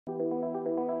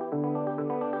Yeah,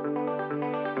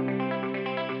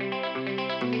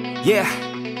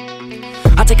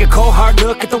 I take a cold hard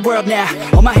look at the world now.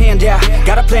 Hold my hand out,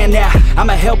 got a plan now.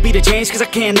 I'ma help be the change cause I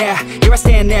can now. Here I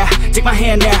stand now, take my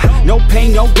hand now. No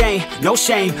pain, no gain, no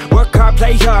shame. Work hard,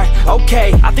 play hard,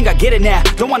 okay. I think I get it now,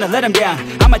 don't wanna let them down.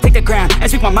 I'ma take the ground and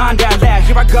speak my mind out loud.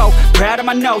 Here I go, proud of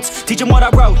my notes. Teach them what I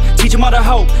wrote, teach them all the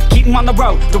hope. Keep them on the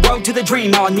road to the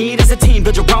dream. All I need is a team,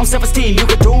 build your own self-esteem. You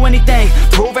can do anything,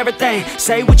 prove everything.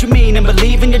 Say what you mean and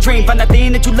believe in your dream. Find that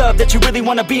thing that you love, that you really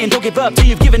wanna be. And don't give up till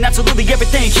you've given absolutely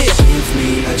everything. Yeah. Give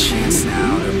me a chance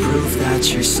now to prove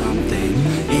that you're something.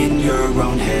 In your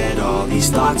own head, all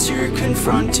these thoughts you're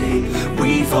confronting.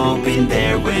 We've all been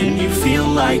there when you feel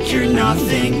like you're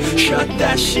nothing. Shut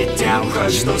that shit down,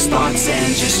 crush those thoughts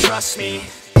and just trust me.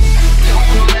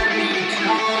 Don't let me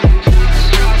down,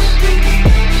 just trust me.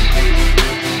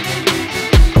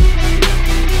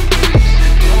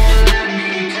 Don't let me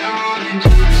down and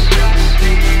just trust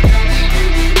me.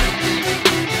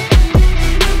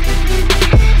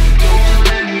 Don't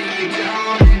let me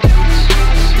down and just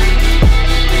trust me.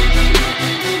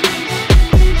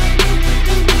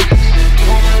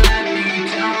 Don't let me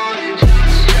down and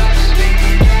just trust me.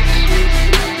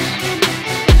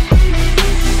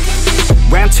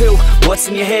 Round two, what's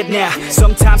in your head now?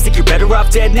 Sometimes think you're better off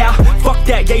dead now. Fuck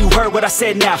that, yeah, you heard what I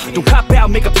said now. Don't cop out,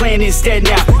 make a plan instead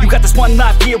now. You got this one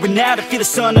life here and now, to feel the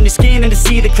sun on your skin and to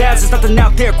see the clouds. There's nothing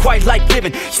out there quite like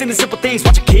living. Just in the simple things,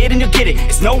 watch a kid and you'll get it.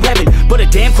 It's no heaven, but a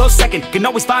damn close second. Can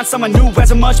always find someone new who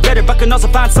has it much better, but can also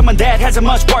find someone that has it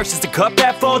much worse. Is the cup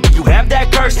that full? Do you have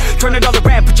that curse? Turn it all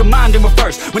around, put your mind in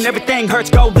reverse. When everything hurts,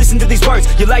 go listen to these words.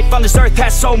 Your life on this earth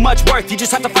has so much worth. You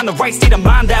just have to find the right state of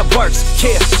mind that works.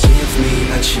 Yeah. Give me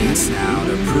a chance now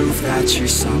to prove that you're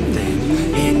something.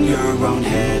 In your own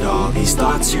head, all these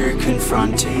thoughts you're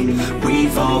confronting.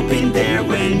 We've all been there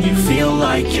when you feel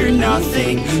like you're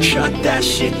nothing. Shut that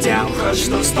shit down, crush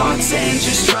those thoughts and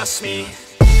just trust me.